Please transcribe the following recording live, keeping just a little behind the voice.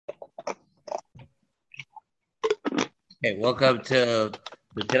Okay, welcome to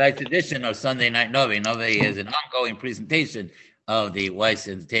tonight's edition of Sunday Night Novi. Novi is an ongoing presentation of the Weiss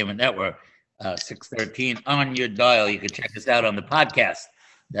Entertainment Network, 613 on your dial. You can check us out on the podcast.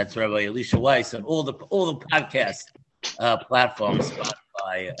 That's Rabbi Elisha Weiss on all the podcast platforms,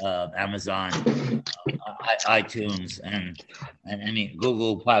 Spotify, Amazon, iTunes, and any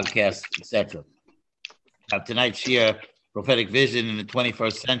Google Podcasts, etc. Tonight's year, prophetic vision in the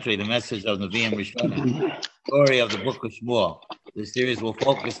 21st century, the message of Nevi'im Rishonim, story of the book of Shmuel. This series will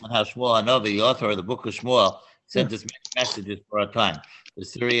focus on how Shmuel Hanavi, the author of the book of Shmuel, sent us many messages for our time. The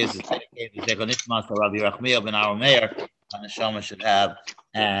series is dedicated to Zechon Nishmas Rabbi Rachmiel ben Aaron Meir, and Neshama should have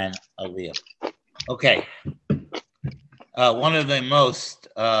an Aliyah. Okay. One of the most,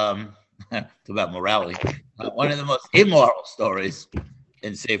 it's about morality, one of the most immoral stories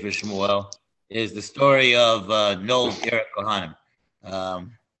in Sefer Shmuel is the story of Nob Eret Kohanim.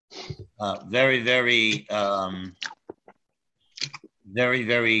 Very,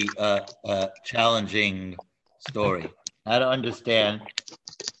 very challenging story. How to understand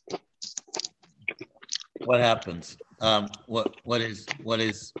what happens. What is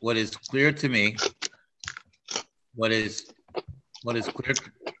clear to me. What is clear?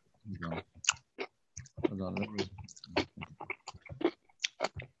 Hold on.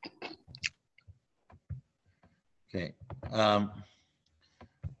 Okay.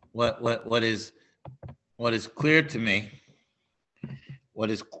 What is clear to me? What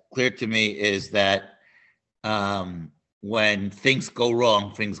is clear to me is that when things go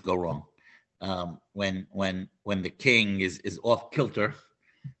wrong, things go wrong. When the king is off kilter,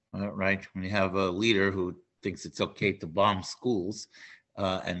 right? When you have a leader who thinks it's okay to bomb schools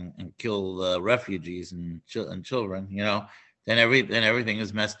and kill refugees and children, then everything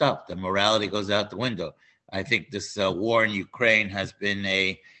is messed up. The morality goes out the window. I think this war in Ukraine has been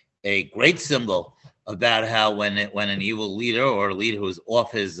a great symbol about how when an evil leader or a leader who's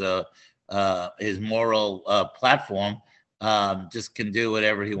off his moral platform just can do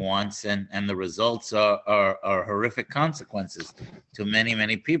whatever he wants, and the results are horrific consequences to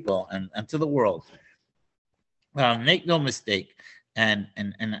many people and to the world. Make no mistake, and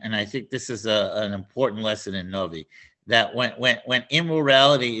I think this is an important lesson in Novi, that when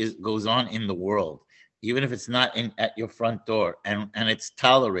immorality goes on in the world, even if it's not at your front door and it's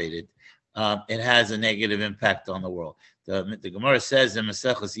tolerated, it has a negative impact on the world. The Gemara says in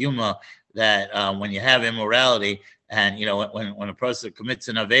Maseches Yuma that when you have immorality, and when a person commits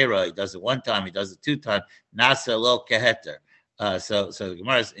an avera, he does it one time, he does it two times, nasa lo keheter. So the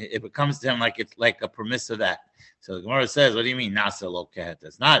Gemara, it becomes to him like it's like a permissive act. So the Gemara says, what do you mean nasa lo keheter?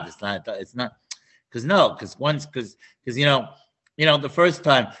 It's not because the first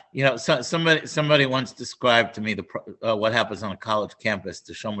time, somebody once described to me what happens on a college campus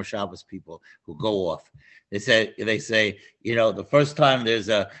to Shomer Shabbos people who go off. They say, the first time there's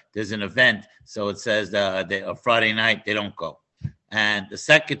an event, so it says a Friday night they don't go, and the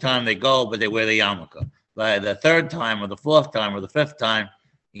second time they go, but they wear the yarmulke. By the third time, or the fourth time, or the fifth time,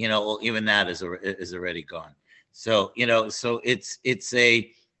 even that is already gone. So so it's a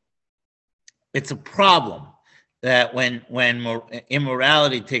problem that when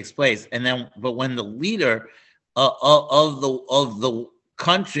immorality takes place, but when the leader of the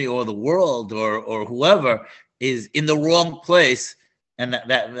country or the world or whoever is in the wrong place, and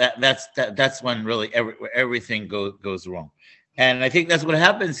that's when really everything goes wrong. And I think that's what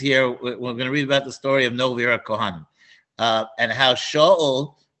happens here. We're going to read about the story of Nob Eret Kohanim and how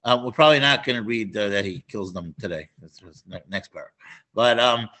Shaul. We're probably not going to read that he kills them today. That's next paragraph, but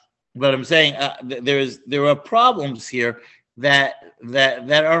I'm saying there are problems here that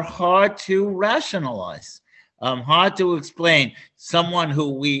are hard to rationalize, hard to explain. Someone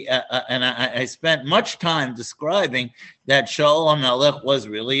who and I spent much time describing that Shaul HaMelech was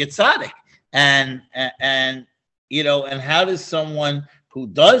really a tzaddik, and how does someone who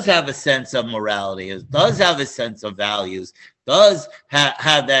does have a sense of morality, does have a sense of values, does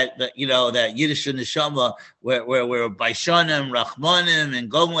have that Yiddish neshama where Baishanim, Rachmanim, and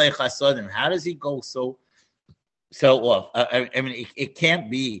Gomlei Chasadim, how does he go so off? I mean, it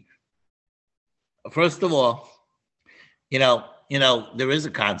can't be. First of all, there is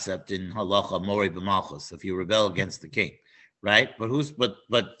a concept in halacha, mori b'malchus, if you rebel against the king, right? But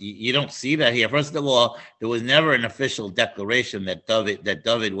you don't see that here. First of all, there was never an official declaration that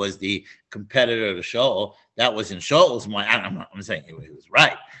David was the competitor to Shaul. That was in Shaul's mind. I'm saying he was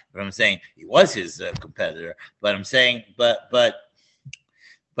right, but I'm saying he was his competitor. But I'm saying, but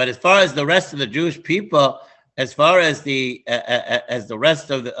as far as the rest of the Jewish people, as far as the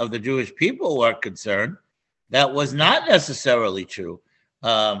rest of the Jewish people were concerned, that was not necessarily true.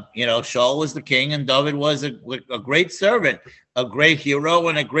 Shaul was the king, and David was a great servant, a great hero,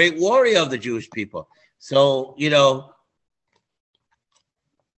 and a great warrior of the Jewish people. So,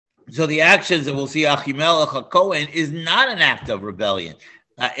 so the actions that we'll see Achimelech HaKohen is not an act of rebellion.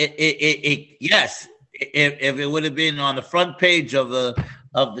 Yes, if it would have been on the front page of the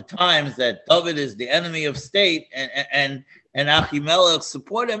Times that David is the enemy of state and Achimelech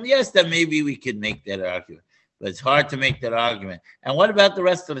support him, yes, then maybe we could make that argument. But it's hard to make that argument. And what about the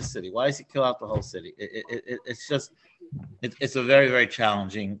rest of the city? Why does he kill out the whole city? It's a very, very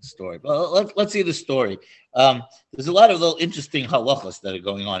challenging story. But let's see the story. There's a lot of little interesting halachas that are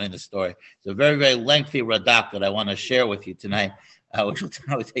going on in the story. It's a very, very lengthy radak that I want to share with you tonight, which will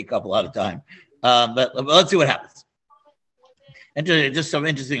probably take up a lot of time. But let's see what happens. And just some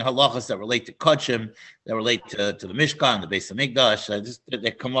interesting halachas that relate to Kodshim, that relate to the Mishkan, the Beis Hamikdash.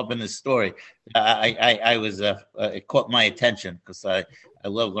 They come up in this story. It caught my attention because I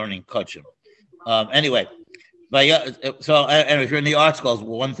love learning Kodshim. Anyway, if you're in the art schools,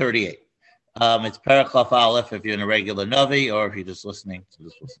 138. It's Perachaf Aleph if you're in a regular Navi, or if you're just listening to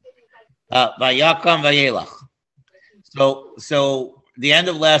this listen. Vayakam Vayelach. So the end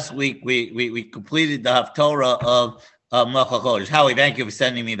of last week, we completed the Haftorah of Melech HaChodesh. Howie, thank you for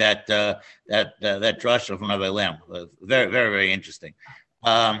sending me that drasha from Rabbi Lamb. Very, very, very interesting.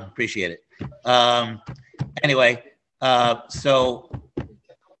 Appreciate it. Anyway, so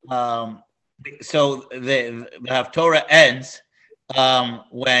the Haftorah ends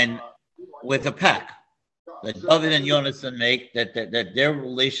with a pact that David and Yonasan make that their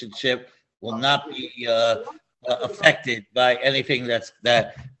relationship will not be affected by anything that's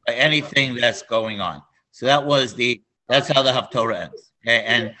going on. So that's how the Haftorah ends.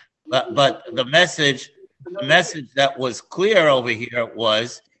 Okay, but the message that was clear over here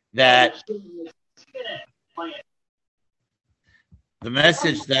was that the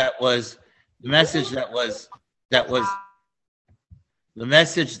message that was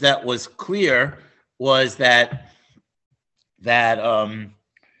clear was that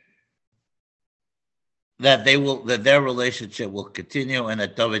their relationship will continue, and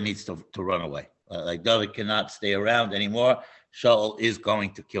that David needs to run away. Like David cannot stay around anymore. Shaul is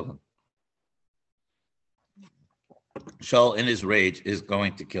going to kill him. Shaul, in his rage, is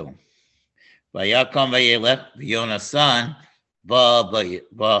going to kill him. Vayakam vayelech v'Yonasan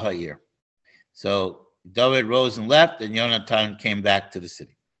ba'ha'ir. So David rose and left, and Yonatan came back to the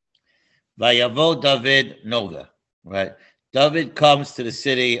city. Vayavo David Nova. Right? David comes to the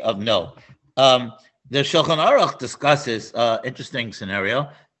city of No. The Shulchan Aruch discusses interesting scenario.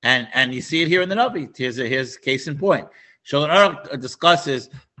 And you see it here in the Navi. Here's case in point. Shulchan Aruch discusses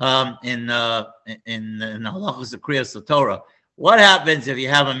in the halachos of Kriyas Torah, what happens if you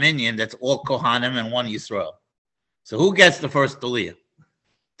have a minyan that's all Kohanim and one Yisrael? So who gets the first Aliyah?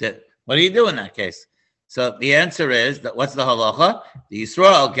 What do you do in that case? So the answer is that what's the halacha? The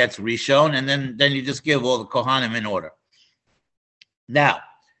Yisrael gets Rishon, and then you just give all the Kohanim in order. Now,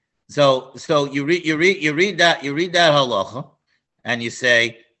 so you read that halacha, and you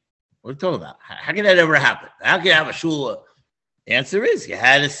say, what are you talking about? How can that ever happen? How can you have a shul? The answer is you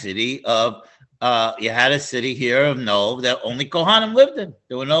had a city here of Nov that only Kohanim lived in.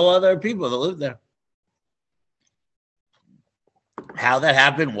 There were no other people that lived there. How that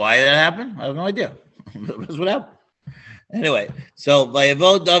happened, why that happened, I have no idea. That's what happened. Anyway, so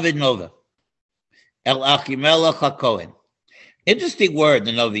Vayavo David Nova, El Achimelech HaKohen. Interesting word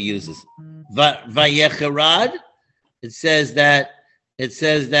the Nova uses. Vayecherad. It says that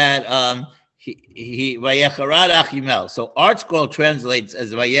he Vayecharad Achimel. So Art Scroll translates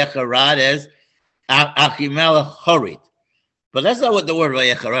as Vayecharad as Achimel Horit. But that's not what the word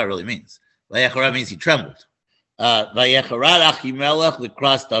Vayecharad really means. Vayecharad means he trembled. Vayecharad Achimelech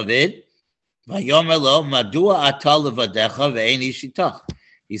Likras David. Vayomer lo Madua Atal Levadecha Ve'ein Ishitach.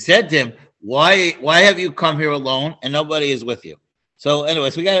 He said to him, Why have you come here alone and nobody is with you? So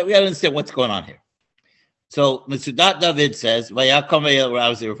anyways, we got to understand what's going on here. So Mitzudat David says, Vayakam Vayel,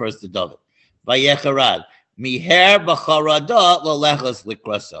 obviously refers to David. Vayecharad, Miher B'charada L'lechas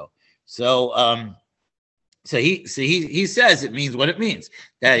Likraso. So he says it means what it means,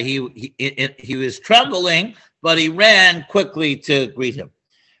 that he was trembling, but he ran quickly to greet him.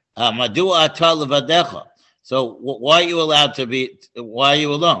 Madua Atal Levadecha. So why are you allowed to be? Why are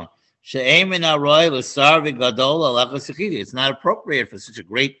you alone? It's not appropriate for such a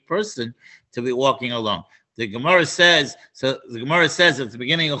great person to be walking alone. The Gemara says at the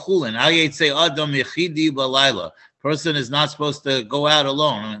beginning of Chulin, person is not supposed to go out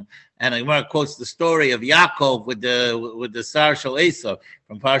alone. And the Gemara quotes the story of Yaakov with the Sar Shal Esav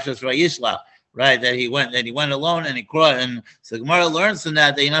from Parshas Vayishlach, right? That he went alone and he crossed. And so Gemara learns from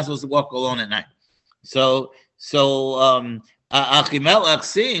that you're not supposed to walk alone at night. So Achimelech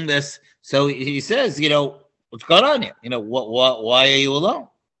seeing this, so he says, what's going on here? Why are you alone?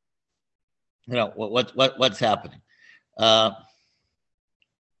 What's happening?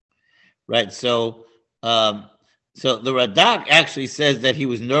 Right. So the Radak actually says that he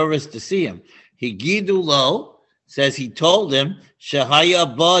was nervous to see him. He Gidu Lo says he told him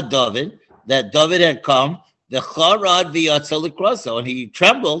Shahaya Ba David, that David had come, the Charad V'Yatzel Likroso, and he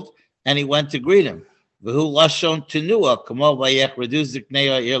trembled and he went to greet him. V'hu Lashon Tenua Kamo Vayech Reduzik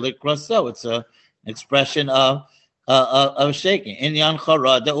Neya Ir Likroso. It's an expression of shaking. Inyan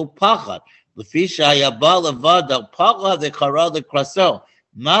Charada Upachat. Lefisha Yaba Levada Pachat the Charad Likroso.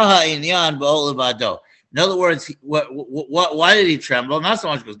 Maha Inyan Ba'ol Levado. In other words, why did he tremble? Not so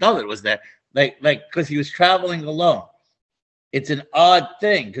much because David was there, like because he was traveling alone. It's an odd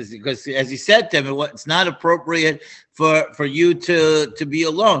thing because as he said to him, it's not appropriate for you to be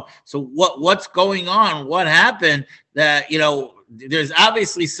alone. So what's going on? What happened? That there's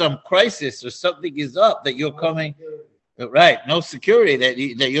obviously some crisis or something is up that you're coming. Right, no security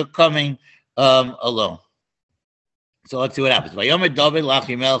that you're coming alone. So let's see what happens.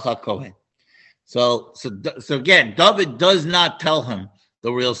 So again, David does not tell him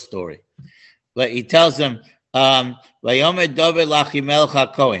the real story, but he tells him, "Vayomer David lachimelech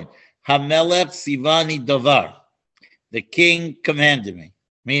hakohen, hamelech sivani davar." The king commanded me,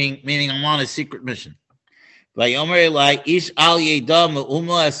 meaning I'm on a secret mission. Vayomer elai ish al yeda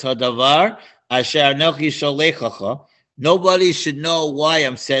me'uma es hadavar asher anochi sholechacha. Nobody should know why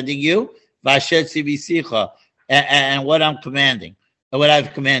I'm sending you. Vasher tzivisicha, and what I'm commanding, and what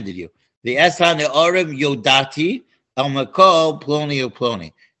I've commanded you. The Eshan Orim Yodati El Mako Ploni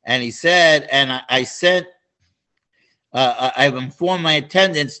Uploni. And he said, and I sent, I've informed my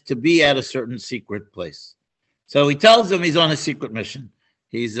attendants to be at a certain secret place. So he tells them he's on a secret mission.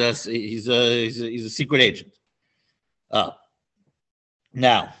 He's a secret agent.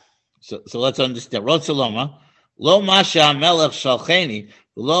 Now, so let's understand. Rotzeloma, Lo Masha Melech Shalcheni,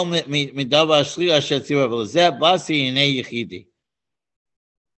 Lo Midava Shliya Shetzira Velazet Basi Ine Yechidi.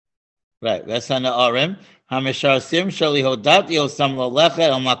 Right.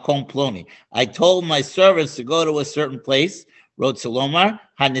 I told my servants to go to a certain place, wrote Salomar,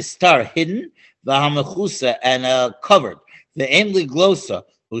 Hanistar, hidden, Vahamechusa, and covered. The Enli Glosa,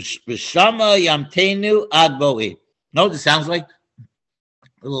 Ushama Yamtenu Adboi. No, this sounds like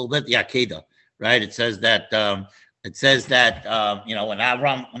a little bit the Akedah, right? It says that when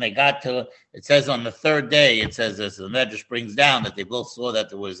Avram, when they got to, it says on the third day, it says as the Medrash brings down that they both saw that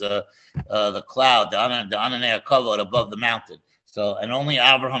there was the cloud, the Ananei HaKavod above the mountain. So, and only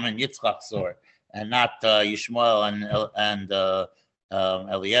Abraham and Yitzchak saw it, and not Yishmael and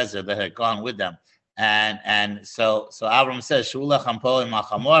Eliezer that had gone with them. And so Abraham says, "Shulach hampo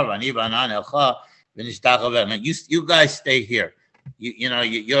imachamor v'ani v'anan elcha v'nishtachave." You guys stay here.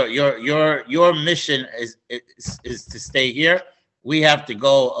 Your mission is to stay here. We have to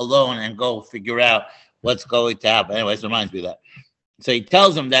go alone and go figure out what's going to happen. Anyways, it reminds me of that. So he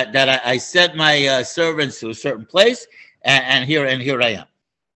tells them that I sent my servants to a certain place, and here I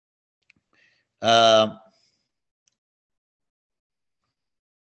am.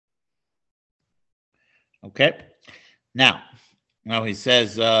 Okay. Now he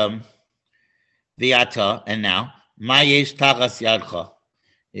says the ata, and now.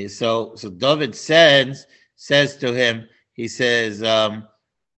 So David says to him, he says,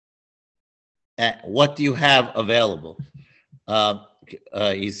 what do you have available?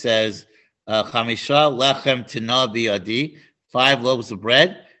 He says, Chamisha lechem tina biadi, 5 loaves of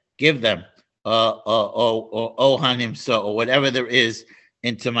bread, give them, ohanim so, or whatever there is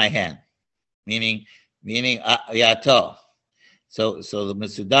into my hand, meaning yato. So the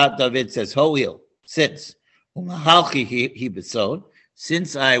Mesudat David says, Hoil, since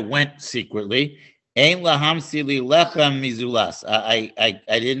I went secretly, I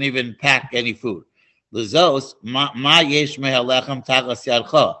didn't even pack any food. If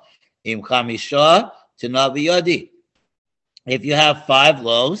you have 5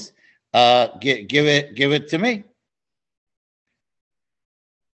 loaves, give it to me.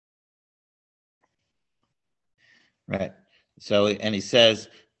 Right. So and he says,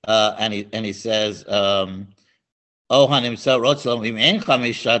 and he says, and if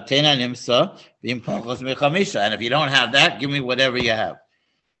you don't have that, give me whatever you have.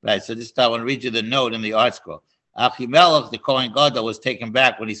 Right. So this time I want to read you the note in the art scroll. Achimelech, the Kohen Gadol, was taken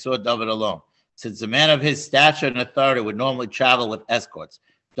back when he saw David alone, since a man of his stature and authority would normally travel with escorts.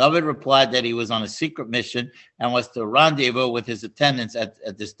 David replied that he was on a secret mission and was to rendezvous with his attendants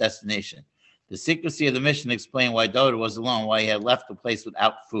at this destination. The secrecy of the mission explained why David was alone, why he had left the place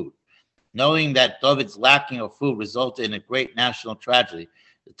without food. Knowing that David's lacking of food resulted in a great national tragedy,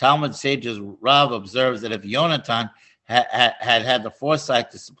 the Talmud sages Rav observes that if Yonatan had the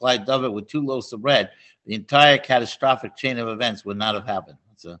foresight to supply David with 2 loaves of bread, the entire catastrophic chain of events would not have happened.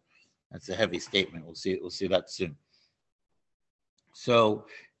 That's a heavy statement. We'll see that soon. So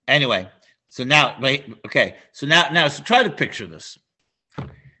anyway, so now so try to picture this.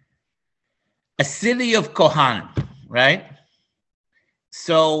 A city of Kohanim, right?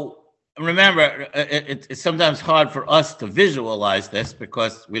 So remember, it's sometimes hard for us to visualize this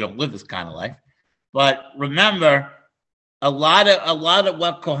because we don't live this kind of life. But remember, a lot of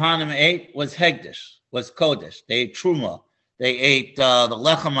what Kohanim ate was Hegdish, was Kodesh. They ate Truma. They ate the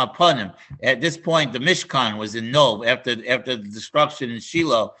Lechem Apanim. At this point, the Mishkan was in Nov. After the destruction in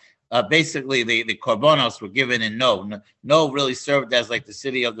Shiloh, basically the Korbanos were given in Nov. Nov really served as like the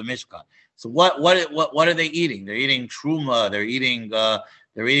city of the Mishkan. So what are they eating? They're eating Truma. They're eating the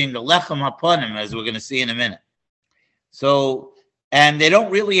Lechem Hapanim, as we're going to see in a minute. So, and they don't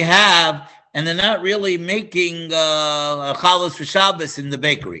really have, and they're not really making challah for Shabbos in the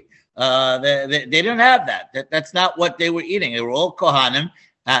bakery. They didn't have that. That's not what they were eating. They were all Kohanim.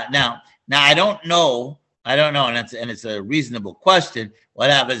 Now I don't know, and it's a reasonable question.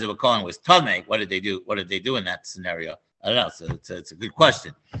 What happens if a Kohen was Tameh? What did they do? What did they do in that scenario? I don't know. So it's a good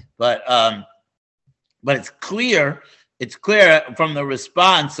question, but it's clear. It's clear from the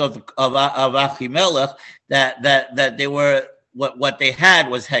response of Achimelech that they were what they had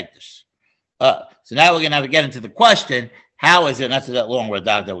was Hegdish. So now we're going to have to get into the question: how is it? Not that long word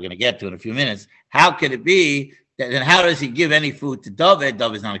that we're going to get to in a few minutes. How could it be that? And how does he give any food to David?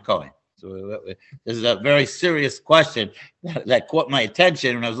 David's not a Kohen. So this is a very serious question that caught my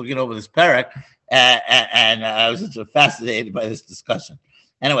attention when I was looking over this parak, and I was just fascinated by this discussion.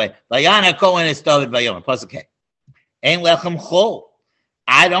 Anyway, Vayana Kohen is David Vayom. Pasuk K. Ein lechem chol.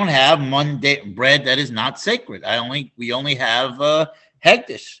 I don't have mundane bread that is not sacred. We only have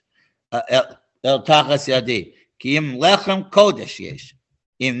hegdish. El tachas yadi. Ki im lechem kodesh yesh.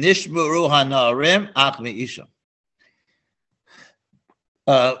 Im nishmuru hanarim ach me'isha.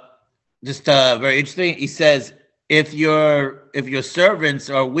 Just very interesting. He says, if your servants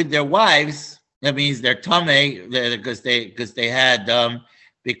are with their wives, that means they're tamei because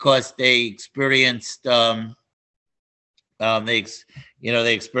they experienced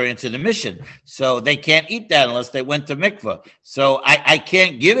they experienced an emission, so they can't eat that unless they went to mikvah. So I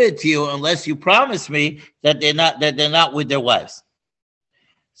can't give it to you unless you promise me that they're not with their wives.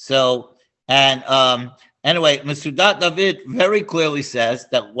 So anyway, Mesudat David very clearly says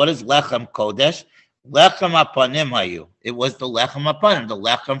that what is lechem kodesh? Lechem apanim hayu. It was the lechem apanim, the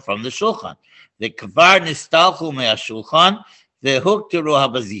lechem from the shulchan. The kvar nistalchu me'ashulchan, the hukteru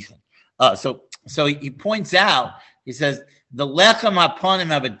habazichen. So he points out. He says the lechem apanim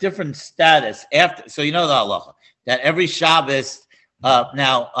have a different status after. So you know the halacha that every Shabbos.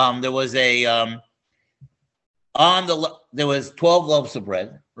 There was there was 12 loaves of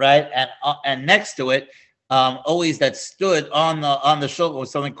bread, right, and next to it. Always that stood on the shulchan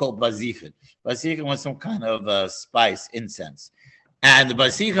was something called bazichin. Bazichin was some kind of spice, incense, and the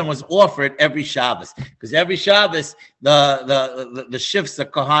bazichin was offered every Shabbos because every Shabbos the shifts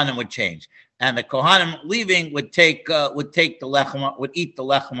of Kohanim would change, and the Kohanim leaving would eat the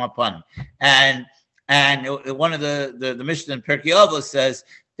lechem upon him, and one of the Mishnah in Pirkei Avos says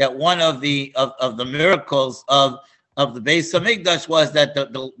that one of the miracles of the Beis Hamikdash was that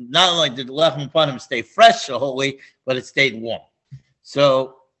not only did the lechem panim stay fresh the whole week, but it stayed warm.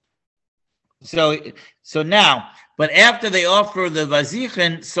 So now, but after they offer the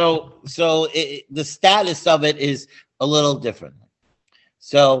vazichin, the status of it is a little different.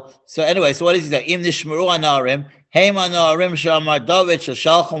 So anyway, so what does he say? Im nishmeru anarim, heim anarim shamar David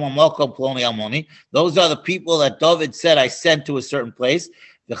shashalchom amalkom ploni almoni. Those are the people that David said I sent to a certain place.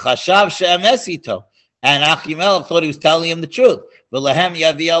 The chashav she'emes ito. And Achimelech thought he was telling him the truth. V'lehem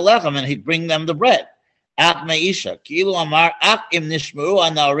yavi alechem, and he'd bring them the bread. Ak meisha, kilu amar ak im nishmeru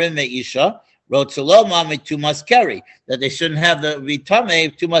anarim meisha, rotzuloma mitumaskeri, that they shouldn't have the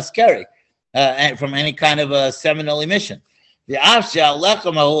vitame tumaskeri from any kind of a seminal emission. The afsha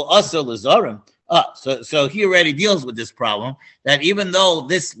alechem ahu also lezorim. So he already deals with this problem that even though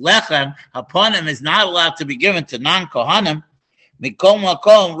this lechem upon him is not allowed to be given to non-kohanim. But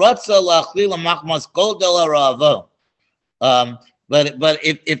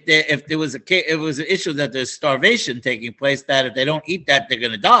if there was an issue that there's starvation taking place, that if they don't eat that they're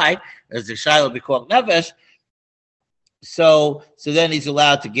going to die, as the Shiloh B'Kol Nefesh. So then he's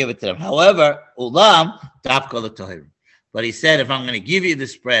allowed to give it to them. However, ulam dafka l'tohirim. But he said, if I'm going to give you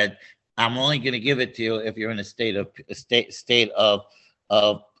this bread, I'm only going to give it to you if you're in a state of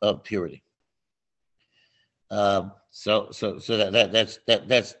purity. So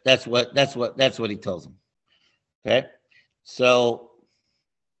that's what he tells him. Okay, so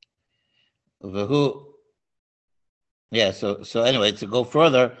who? Yeah. So anyway, to go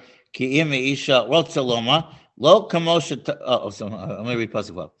further, Ki'imi Isha Rotzaloma Lo Kamosha. So I'm going to read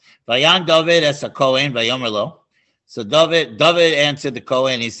pasuk up. Vayan David as a Kohen Vayomer Lo. So David answered the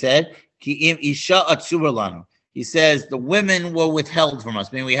Kohen. He said, Ki'im Isha Atzuberlanu. He says the women were withheld from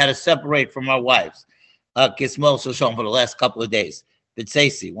us, meaning we had to separate from our wives. Kismol Shoshon for the last couple of days.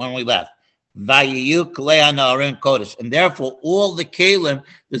 B'tseisi, when we left. Vayiyu Kalei Na'arim Kodesh. And therefore, all the Kalim,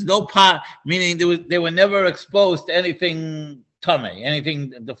 there's no pot, meaning they were never exposed to anything tamei,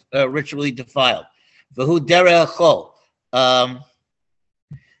 anything ritually defiled. V'hu derech chol.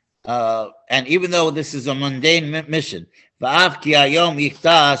 And even though this is a mundane mission, v'af ki hayom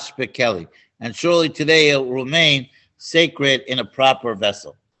yikdash bekeli. And surely today it will remain sacred in a proper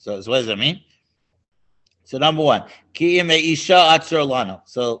vessel. So what does that mean? So number one, ki im isha atzur lano.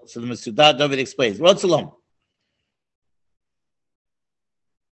 So the Mesudat David explains. Rotzalom.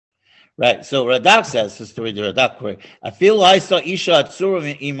 Right. So Radak says, just to read the Radak query, I feel I saw isha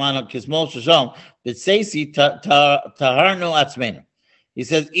atzurim imano kismol shashom, but seisi taharno atzmenu. He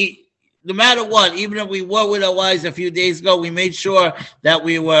says, no matter what, even if we were with our wives a few days ago, we made sure that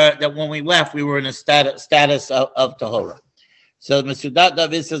when we left, we were in a status of tahora. So Mesudat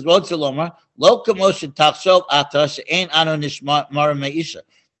David says, Rotzalomar, lo kamoshin tachshov atash ein anu nishmar meisha.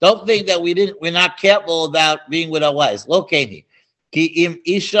 Don't think that we're not careful about being with our wives. Lo keni. Ki im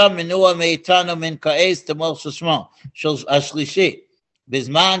isha menua meitano min ka'ez temol shashmo shel ashlishi.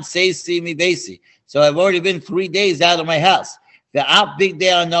 Bizman seisi mi besi. So I've already been 3 days out of my house. The out big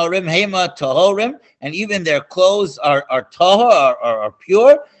day on Norim, Hema Tahorim, and even their clothes are tahor, are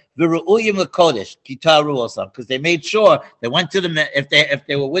pure. V'ru'uyim l'kodesh kitaru osam, because they made sure they went to the if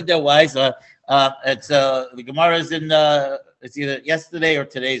they were with their wives. It's the Gemara is in it's either yesterday or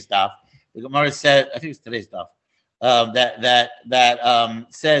today's daf. The Gemara said, I think it's today's daf, that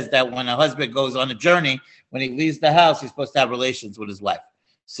says that when a husband goes on a journey, when he leaves the house, he's supposed to have relations with his wife.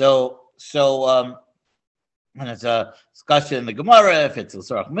 So. And it's a discussion in the Gemara if it's a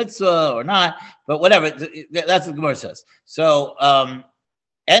Sarach Mitzvah or not, but whatever, that's what the Gemara says. So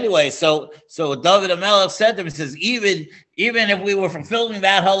anyway, so David HaMelech said to him, he says, even if we were fulfilling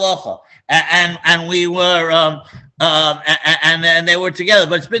that halacha and we were and they were together,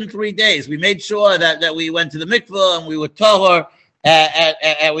 but it's been 3 days. We made sure that we went to the mikvah and we were tahor,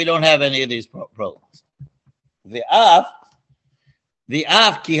 and we don't have any of these problems. The af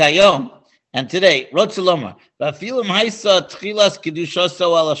ki hayom. And today, Rotzaloma, Vafilim Haisa Tchilas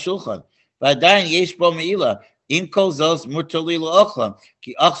Kedushaso ala Shulchan, Vadain Yesh Bo Meila, Im Kol Zos Murtalila Ochlam,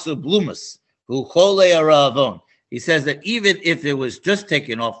 Ki Achsu Blumus, Hu Chole Aravon. He says that even if it was just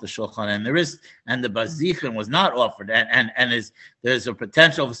taken off the Shulchan and the Bazichan was not offered, and there's a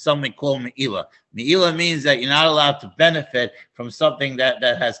potential for something called Meila. Meila means that you're not allowed to benefit from something that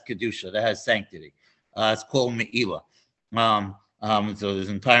has Kedusha, that has sanctity. It's called Meila. So there's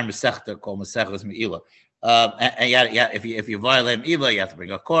an entire Masechta called Maseches Meila. If you violate Meila, you have to bring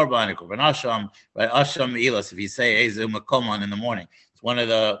a korban asham, right? Asham Meila. So if you say Ezu Makomon in the morning, it's one of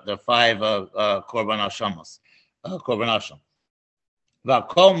the 5 korban ashamos, korban asham.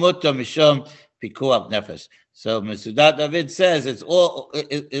 V'kol muta mishum pikuach nefesh. So Mesudat David says it's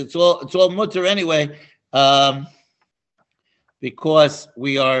all mutter anyway, because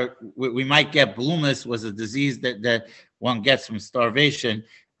we might get blumus, was a disease that one gets from starvation,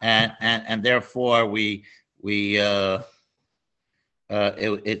 and therefore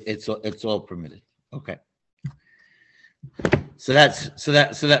it's all permitted. Okay. So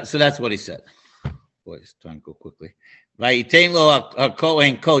that's what he said. Boys, trying to go quickly. Vayitain lo a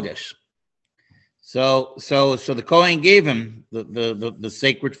Kohen Kodesh. So the Kohen gave him the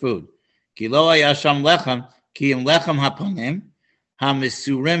sacred food. Ki lo hayasham lechem ki im lechem hapanim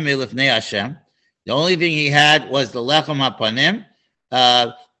hamisurim milifnei Hashem. The only thing he had was the lechem hapanim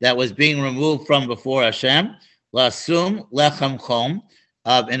that was being removed from before Hashem. Lasum lechem chom,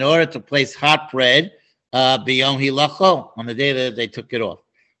 in order to place hot bread biyom hilacho, on the day that they took it off.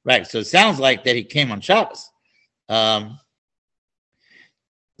 Right. So it sounds like that he came on Shabbos.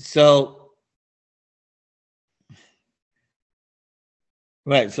 So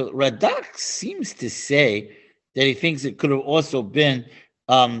Radak seems to say that he thinks it could have also been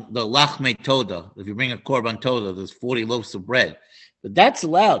the lachme toda. If you bring a korban toda, there's 40 loaves of bread, but that's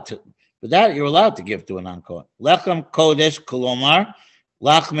allowed to. But that you're allowed to give to an non-kohen. Lechem kodesh kolomar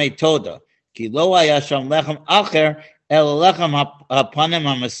lachme toda ki lo hayasham lechem acher El lechem hapanim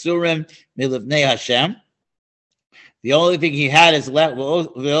hamasurim milivnei Hashem. The only thing he had is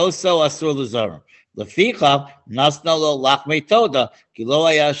ve'oso asur l'zarim. Leficha nasna lo lachmei toda ki lo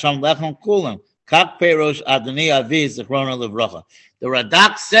haya sham lechem kulim kak perosh adoni avi zichrona livracha. The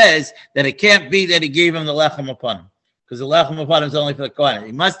Radak says that it can't be that he gave him the lechem upon him, because the lechem upon him is only for the kohen.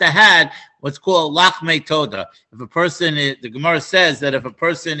 He must have had what's called lachmei toda. If a person is, the Gemara says that if a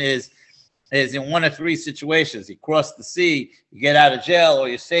person is in one of three situations, he crossed the sea, you get out of jail, or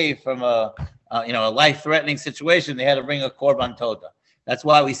you're saved from a life-threatening situation, they had to bring a korban toda. That's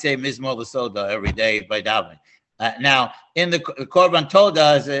why we say Mizmor L'Soda every day by davening. Now, in the korban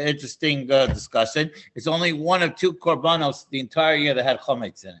toda is an interesting discussion. It's only one of two korbanos the entire year that had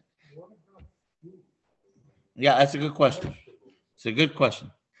chametz in it. Yeah, that's a good question. It's a good question.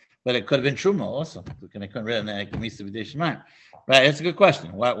 But it could have been truma also. Right, that's a good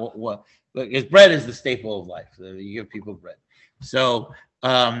question. What? Because bread is the staple of life. You give people bread. So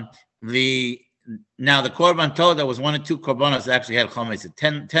the korban toda was one of two korbanos that actually had chametz.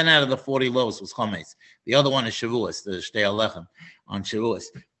 10 out of the 40 loaves was chametz. The other one is shavuos, the shtei alechem on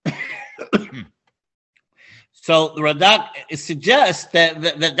shavuos. So the Radak suggests that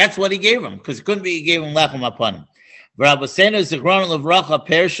that's what he gave him, because it couldn't be he gave him lechem upon him. Now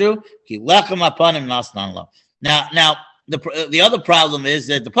the other problem is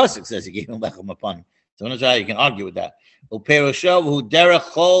that the pasuk says he gave him lechem upon him. So I'm not sure how you can argue with that. Uperushav derech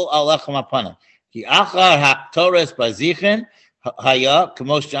chol al lechem upon him. Ki achar haktores bazichin haya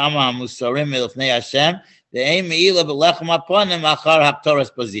k'mos shama hamusarim milfnei Hashem ve'ein meila belechem upon him achar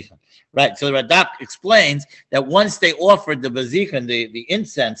haktores bazichin. Right. So the Radak explains that once they offered the bazichin, the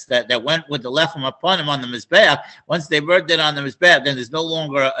incense that went with the lechem upon him on the mizbeach, once they burned it on the mizbeach, then there's no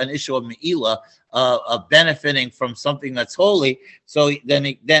longer an issue of meila, of benefiting from something that's holy. So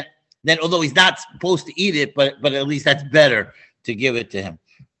then although he's not supposed to eat it, but at least that's better to give it to him.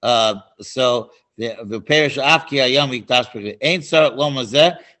 So the parish afki ayam ikdash ain't sar lo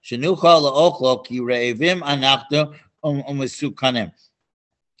mazeh shenucha laochlo ki reivim anachnu umesukanim.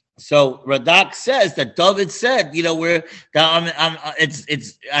 So Radak says that David said, I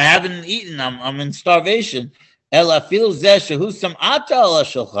haven't eaten, I'm in starvation. Ela fil zeh shehusam ata ala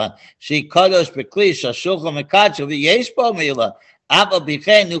shulchan she kadosh bekli shashulchan mekadshu v'yesh bo meila aba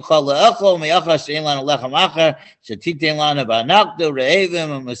bichein nuchal le'echol me'achar she'en lanu lechem acher shetiten lanu ba'anachdu re'evim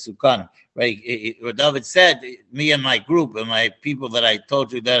u'mesukanim. Right, David said, me and my group and my people that I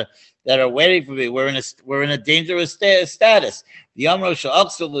told you that are waiting for me, we're in a dangerous status. The Amro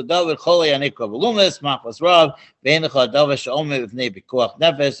sha'aksul l'David cholei anikra v'lumis machmas rav ve'enecha David sha'omer v'nei b'kuach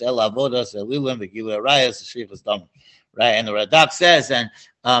nefesh el avodas elilim v'gilu arayas shrichas dam. Right, and the Radak says, and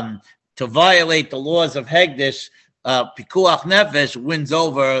to violate the laws of Hegdish, pikuach nefesh wins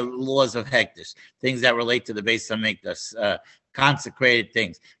over laws of Hegdish, things that relate to the Beis Hamikdash. Consecrated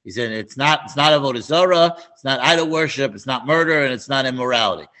things. He said it's not avodah zarah, it's not idol worship, it's not murder, and it's not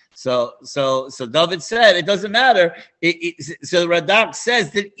immorality. So David said it doesn't matter. So the Radak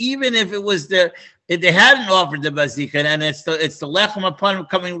says that even if if they hadn't offered the bazikah and it's the lechem upon him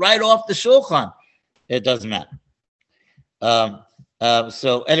coming right off the shulchan, it doesn't matter.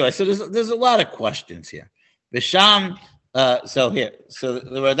 So anyway, so there's a lot of questions here. Bisham. So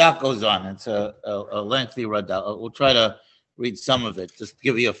the Radak goes on. It's a lengthy Radak. We'll try to read some of it, just to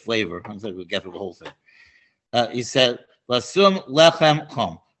give you a flavor. I'm not going to get through the whole thing. He said, "Lasum lechem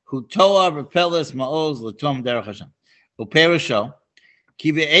kom hu toa repelis maoz latom derech Hashem uperusho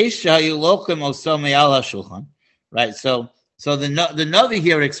ki be'esh hayu lochem oso me'al hashulchan." Right. So the Navi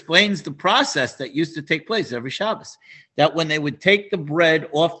here explains the process that used to take place every Shabbos. That when they would take the bread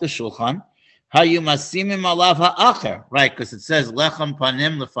off the shulchan, hayu masimim alav ha'acher. Right, because it says lechem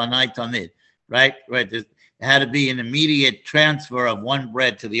panim lefanai tamid. Right. It had to be an immediate transfer of one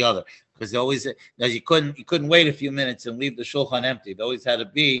bread to the other, because you couldn't wait a few minutes and leave the shulchan empty. There always had to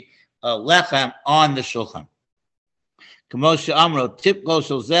be a lechem on the shulchan. K'moshe amro tipko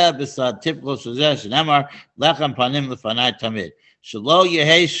shozeh b'sad tipko shozeh shenemar lechem panim lefanai tamid shelo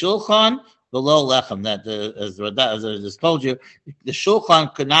yehei shulchan below lechem. That as I just told you, the shulchan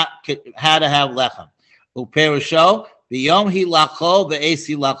had to have lechem. Uperusho b'yom hi lacho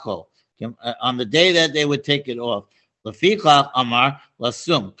be'esi lacho. On the day that they would take it off. Lefichach amar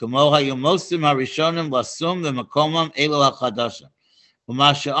lasum kamo hayumosim harishonim lasum v'makomam elo hachadashim.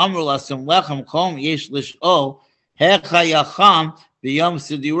 U'masha amru lasum lechem kom yesh lish'ol hechayacham b'yom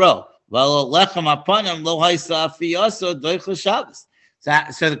sidiro v'alo lechem apanim lo haysa afiyaso doich Shabbos.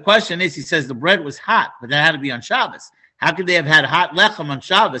 So the question is, he says the bread was hot, but that had to be on Shabbos. How could they have had hot lechem on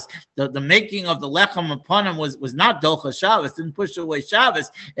Shabbos? The making of the lechem upon him was not docha Shabbos, didn't push away Shabbos.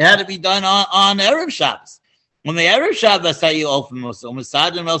 It had to be done on Erev Shabbos. When the Erev Shabbos hayu ofim also,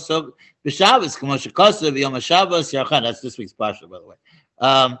 u'mesadim also b'Shabbos, k'mo shekosav yom Shabbos yarchan. That's this week's parsha, by the way.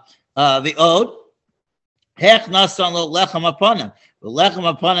 The Ode, hech nasan lo lechem aponim, v'lechem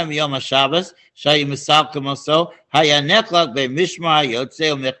aponim yom Shabbos, shayu misal k'moso, haya nechlak be'mishmar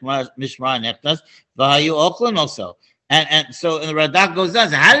yotzei u'mishmar nechnas, v'hayu ochlin also. And so the Radak goes on.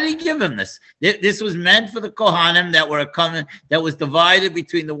 So how did he give him this? This was meant for the Kohanim that were coming, that was divided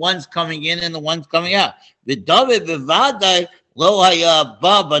between the ones coming in and the ones coming out. The David b'vadai lo haya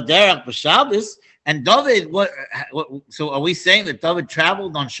ba b'derech b'Shabbos. And David, so are we saying that David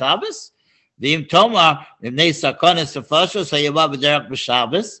traveled on Shabbos? The Tomar ibnei Sakonis Sefashos haya ba b'derech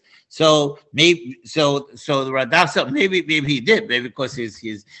b'Shabbos. So maybe, so the Radak said maybe he did, maybe because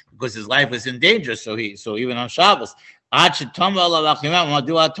his life was in danger. So even on Shabbos. So he said,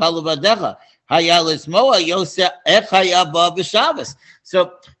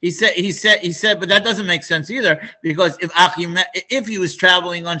 but that doesn't make sense either, because if he was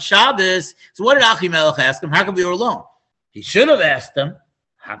traveling on Shabbos, so what did Achimelech ask him? How come you were alone? He should have asked him,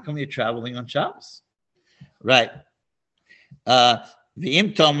 how come you're traveling on Shabbos? Right. Okay.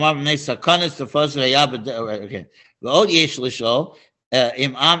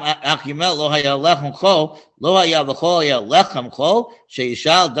 Im am Achimel lo haya lechem chol lo haya v'chol haya lechem chol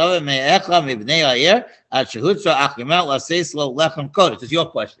sheishal David me'echa mibnei ha'ir at shehutza Achimel laseis lo lechem kodesh. This is your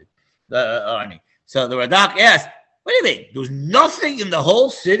question, Arnie. So the Radak asked, what do you mean? There was nothing in the whole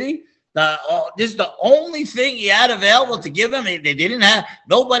city? This is the only thing he had available to give him? They didn't have,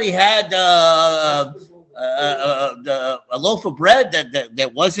 nobody had a loaf of bread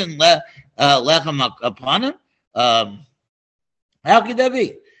that wasn't lechem upon him? How could that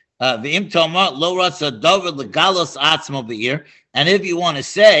be? V'im Tomar lo ratza David legalos atzmo be'ir. And if you want to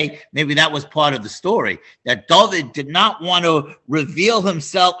say, maybe that was part of the story, that David did not want to reveal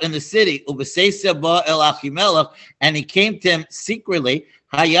himself in the city. U'b'seisa ba el Achimelech, and he came to him secretly.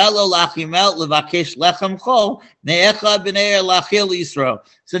 Hayalo lachimel levakesh lechem chol ne'echa b'nei lachil Yisrael.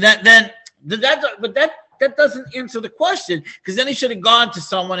 So that doesn't answer the question, because then he should have gone to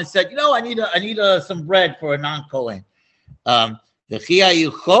someone and said, I need some bread for a non-kohen. The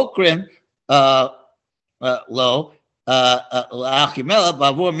Chiyayu Chokrim lo Achimela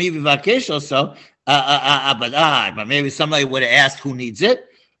Bavor Mi Vivakesh also, but maybe somebody would have asked who needs it.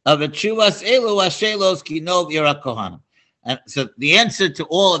 And so the answer to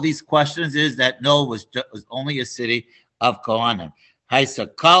all of these questions is that no, was only a city of Kohanim. Haisa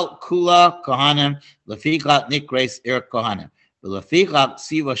Kula Kohanim Lefikat Nikres Ir Kohanim. Lefikat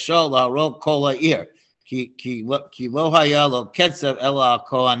Siva Shola Ro Kola Ir. Ki lo haya lo ketzav ela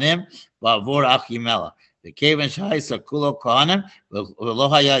kohanim ba'avor Achimela. The kevan shaisa kulo kohanim lo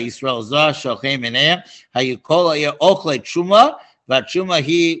haya Yisrael zar shochem minayim hayu kol haya ochle truma v'truma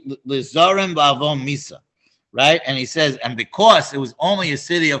hi lizarim ba'avon misa. Right, and he says, and because it was only a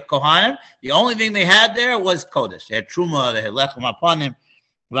city of kohanim, the only thing they had there was kodesh. They had truma, they had lechem upon him.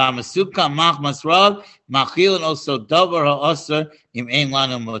 V'amasuka machmas rav machil and also davar ha'aser im ein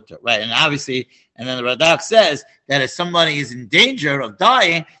lanu muter. Right, and obviously. And then the Radak says that if somebody is in danger of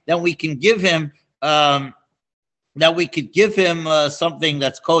dying, then we can give him something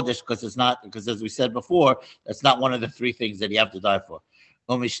that's kodesh, because as we said before, that's not one of the three things that you have to die for.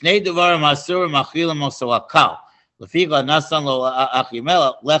 Right. So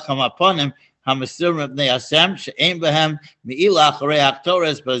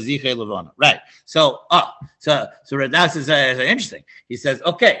Radak says interesting. He says,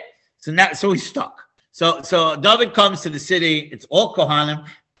 okay. So he's stuck. So David comes to the city. It's all Kohanim.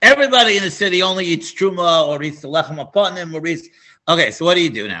 Everybody in the city only eats truma or eats the lechem upon him or eats. Okay, so what do you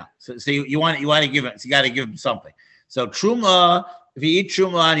do now? So you want to give him. So you got to give him something. So truma. If you eat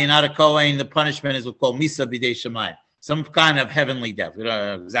truma and you're not a Kohen, the punishment is what's called misa b'dei shemayim, some kind of heavenly death. We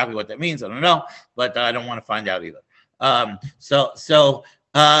don't know exactly what that means. I don't know, but I don't want to find out either. So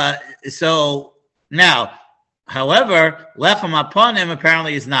now. However, lechem upon him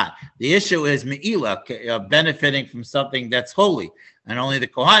apparently is not. The issue is me'ilah, benefiting from something that's holy, and only the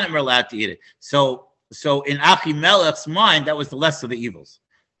Kohanim are allowed to eat it. So in Achimelech's mind, that was the less of the evils.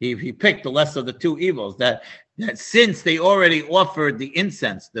 He picked the less of the two evils. That since they already offered the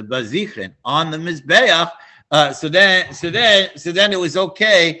incense, the bazichin, on the mizbeach, so then it was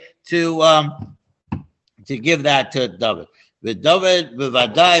okay to give that to David. With David,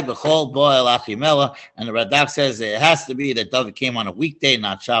 b'vadai b'chol bo'el Achimela, and the Radak says it has to be that David came on a weekday,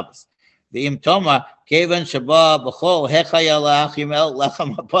 not Shabbos. V'im Tomar kevan shaba b'chol hechaya la'Achimel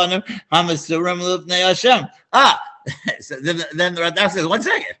lechem hapanim hamasurim l'vnei Hashem. So then the Radak says, 1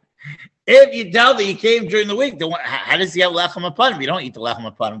 second. If you tell that he came during the week, then how does he have lechem upon him? You don't eat the lechem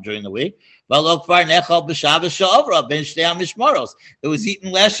upon him during the week. It was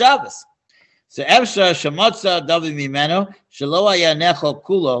eaten last Shabbos. So Evsha Shemotza David Mimeno Shelo Haya Nechol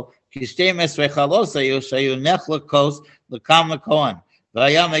Kulo Kishtei Mesrei Chalos Shayu Nechla Kos Lekam Lekohen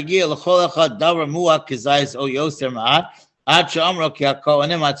V'Haya Megia L'Chol Echad Davar Muak Kizayis O Yoser Ma'at Ad She'amro Ki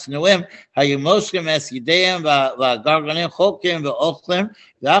HaKohanim Atznuim Hayu Moshkim Es Yideim V'Garganim Chokim V'Ochlim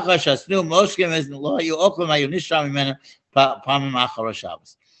V'Achar Shasnu Moshkim Es Lo Hayu Ochlim Hayu Nishra Mimeno Pamim Achar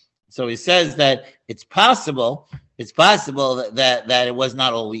Shabbos. So he says that it's possible that it was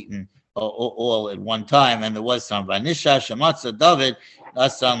not all eaten all at one time, and there was some. Vanisha Shematza David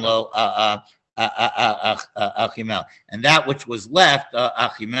Asan Lo Achimel, and that which was left,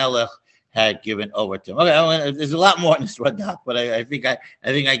 Achimelech had given over to him. Okay, there's a lot more in this Radak, but I think I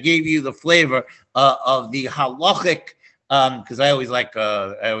gave you the flavor of the halachic, because I always like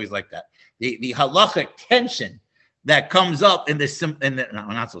that the halachic tension that comes up in this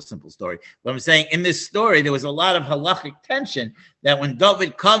not so simple story. But I'm saying in this story, there was a lot of halachic tension that when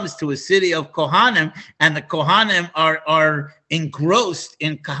David comes to a city of Kohanim and the Kohanim are engrossed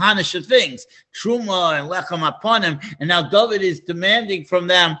in Kahanish things, Truma and Lechem upon him, and now David is demanding from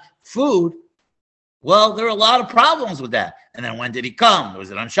them food. Well, there are a lot of problems with that. And then when did he come?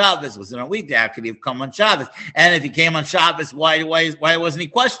 Was it on Shabbos? Was it on weekday? How could he have come on Shabbos? And if he came on Shabbos, why wasn't he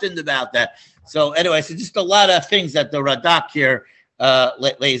questioned about that? So anyway, so just a lot of things that the Radak here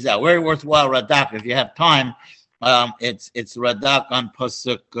lays out. Very worthwhile Radak. If you have time, it's Radak on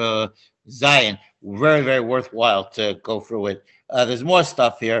Pasuk Zion. Very, very worthwhile to go through it. There's more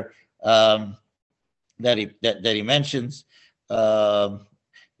stuff here that he mentions.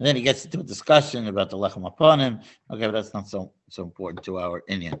 And then he gets into a discussion about the lechem upon him. Okay, but that's not so important to our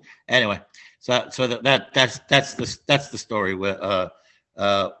Indian. Anyway, so that's the story with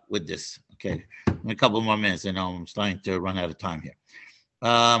this. Okay, in a couple more minutes. I know I'm starting to run out of time here.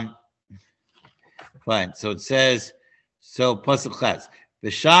 Fine. So it says, Pasuk Chaz,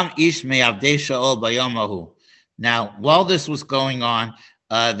 V'sham ish me'avdei Shaul bayom hahu. Now, while this was going on,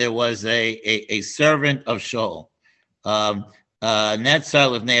 there was a servant of Shaul. Netzar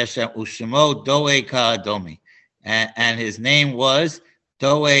Levnei Hashem Ushemo Doeg Ka'adomi, and his name was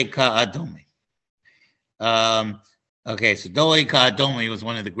Doeg Ka'adomi. Okay, so Doeg Ka'adomi was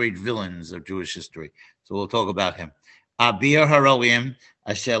one of the great villains of Jewish history. So we'll talk about him. Abir Haroim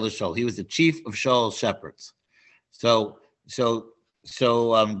Asher Shaul. He was the chief of Shaul's shepherds. So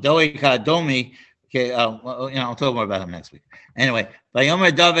Doeg Ka'adomi. Okay, I'll talk more about him next week. Anyway,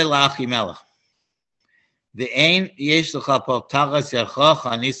 Vayomer David la'Achimelech.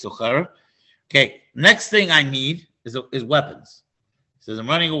 Okay, next thing I need is weapons. He says, I'm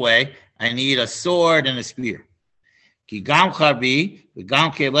running away. I need a sword and a spear. He says,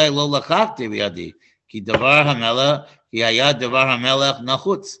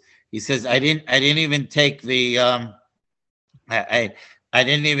 I didn't even take the I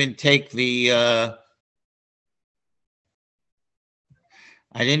didn't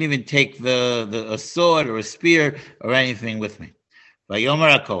even take a sword or a spear or anything with me.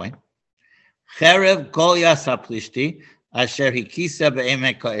 Vayomer HaKohen, Cherev Kol Yas HaPlishti Asher Hikisa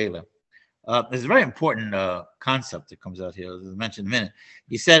Be'emek Ka'ela. There's a very important concept that comes out here, as I mentioned in a minute.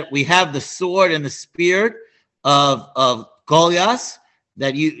 He said, we have the sword and the spear of Goliath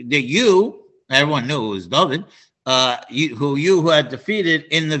that you, everyone knew it was David, who had defeated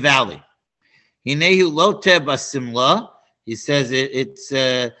in the valley. Hinehu Lote Basimla. He says it's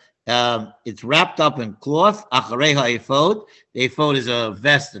wrapped up in cloth. Acharei ha'ephod. The ephod is a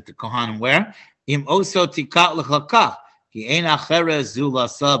vest that the Kohanim wear. Im oso tikat l'chakach. Ki ein achere zu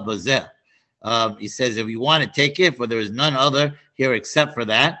lasa bazeh. He says, if you want to take it, for there is none other here except for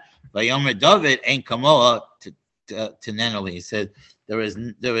that. Vayomer David ein kamoa to nenoli. He said, there is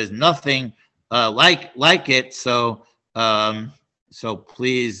nothing like it. So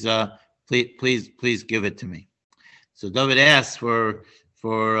please give it to me. So David asks for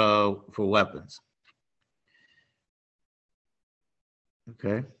weapons.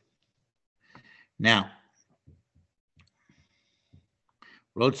 Okay. Now,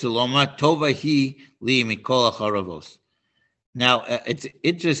 Rotzeloma Tova Hi Li Mikol Charavos. Now it's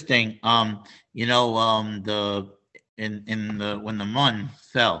interesting. When the Mun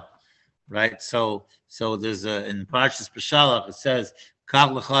fell, right? So there's in Parshas Beshalach it says. The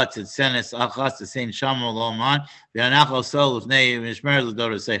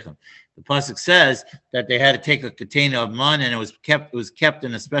pasuk says that they had to take a container of mun, and it was kept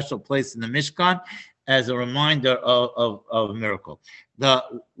in a special place in the Mishkan as a reminder of a miracle.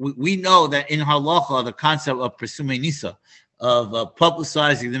 We know that in halacha the concept of presumei nisa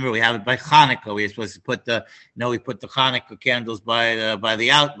publicizing the miracle. We have it by Hanukkah. We're supposed to put we put the Hanukkah candles by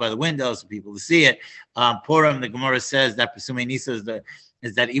the windows for people to see it. Purim, the Gemara says that Pesumei Nisa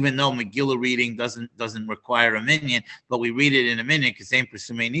is that even though Megillah reading doesn't require a minyan, but we read it in a minyan because same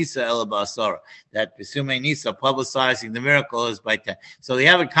Pesumei Nisa Ela Ba'asara. That Pesumei Nisa publicizing the miracle is by 10. So they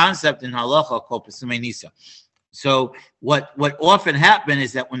have a concept in halacha called Pesumei Nisa. So what often happens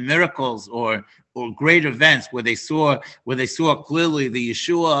is that when miracles or great events where they saw clearly the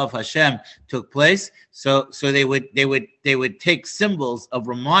Yeshua of Hashem took place, so they would take symbols of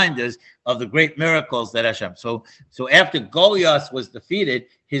reminders of the great miracles that Hashem. So after Goliath was defeated,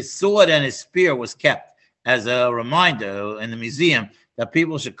 his sword and his spear was kept as a reminder in the museum that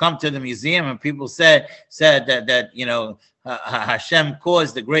people should come to the museum, and people said that Hashem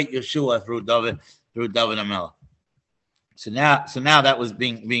caused the great Yeshua through David HaMelech. So now that was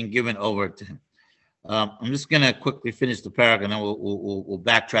being given over to him. I'm just going to quickly finish the paragraph, and then we'll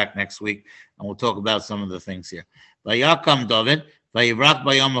backtrack next week, and we'll talk about some of the things here. Vayakam David, vayivrach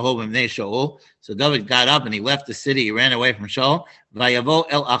bayom ahov b'nei Shaul. So David got up and he left the city. He ran away from Shaul. Vayavo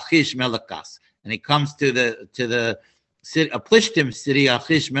el Achish Melekas, and he comes to the city, a Plishtim city,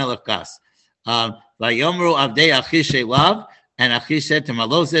 Achish Melekas. Vayomru avdei Achish elav, and Achish said to him,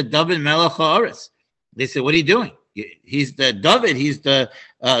 "Alo zeh David melech haaretz." They said, "What are you doing? He's the David. He's the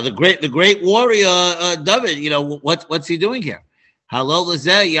great warrior David. What's he doing here?" That's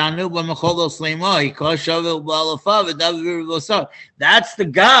the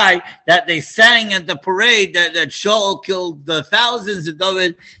guy that they sang at the parade that Shaul killed the thousands, and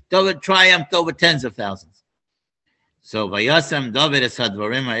David triumphed over tens of thousands. So Vayasem David es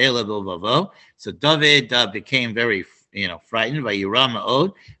hadvarim ha'ele b'lvavo. So David became very frightened. Vayirah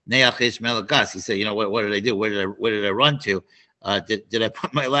ma'od nei Achish Melekas. He said, what did I do? Where did I run to? Did I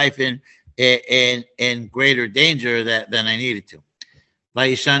put my life in greater danger than I needed to?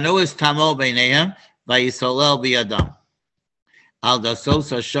 Vayishanu es tamo beinehem vayisolel biyadam al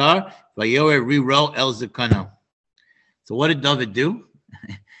dasos hashar vayorer riro el zikano. So what did David do?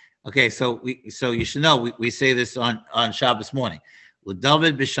 Okay, so you should know we say this on Shabbos morning.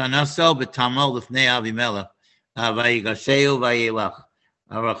 David b'shanaso b'tamo lifnei Avimelech vayigasheu vayelach.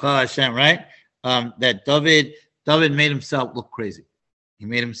 Aracha Hashem, right? That David made himself look crazy. He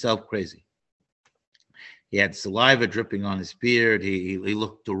made himself crazy. He had saliva dripping on his beard. He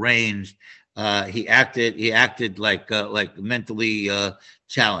looked deranged. He acted like mentally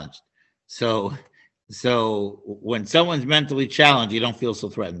challenged. So when someone's mentally challenged, you don't feel so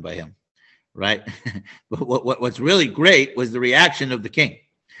threatened by him, right? But what's really great was the reaction of the king.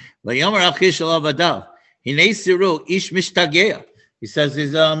 He says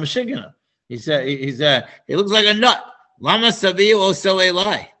he's a Michiganer. He looks like a nut. Lama savi also a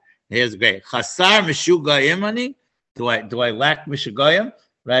lie. Here's great. Chasar mishugayim ani. Do I lack mishugayim?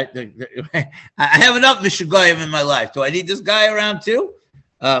 Right. I have enough mishugayim in my life. Do I need this guy around too?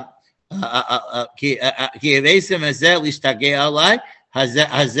 I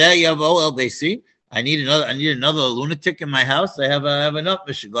need another lunatic in my house. I have enough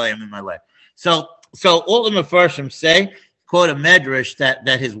mishugayim in my life. So all the Mefarshim say, quote a medrash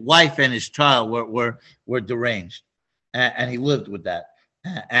that his wife and his child were deranged, and he lived with that.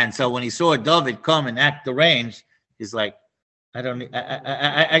 And so when he saw David come and act deranged, he's like, I don't need.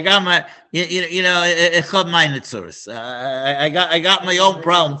 I got my I got my own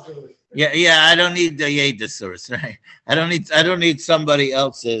problems. Yeah. I don't need the Yedis, right? I don't need somebody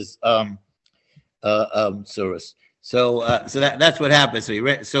else's surus. So that's what happens.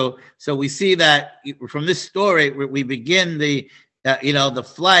 So we see that from this story we begin the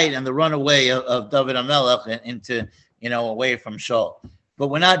flight and the runaway of David HaMelech into away from Shaul. But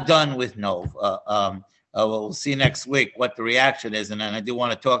we're not done with Nov. We'll see next week what the reaction is, and then I do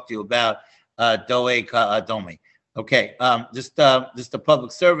want to talk to you about Doeg Domi. Okay, just a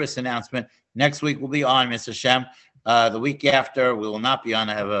public service announcement. Next week we'll be on, Mr. Hashem. The week after we will not be on.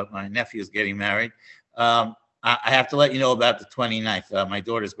 I have my nephew is getting married. I have to let you know about the 29th. My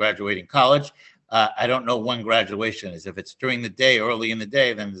daughter's graduating college. I don't know when graduation is. If it's during the day, early in the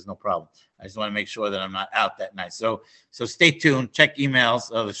day, then there's no problem. I just want to make sure that I'm not out that night. So stay tuned. Check emails.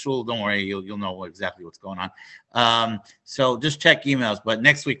 The shul, don't worry, you'll know exactly what's going on. So just check emails. But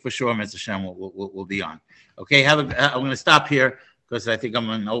next week for sure, Mr. Shem will be on. Okay, I'm going to stop here because I think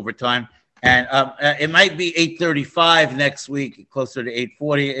I'm in overtime. And it might be 8:35 next week, closer to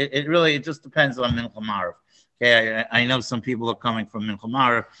 8:40. It just depends on Mincha Marav. Okay, I know some people are coming from Mincha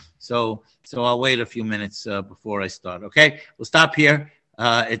Marav, so I'll wait a few minutes before I start. Okay, we'll stop here.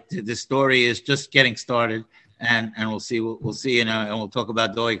 The story is just getting started, and we'll see, and we'll talk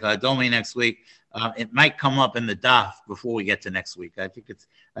about Doi Domi next week. It might come up in the daf before we get to next week. I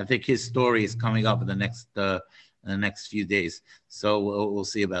think his story is coming up in the next few days. So we'll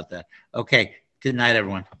see about that. Okay. Good night, everyone.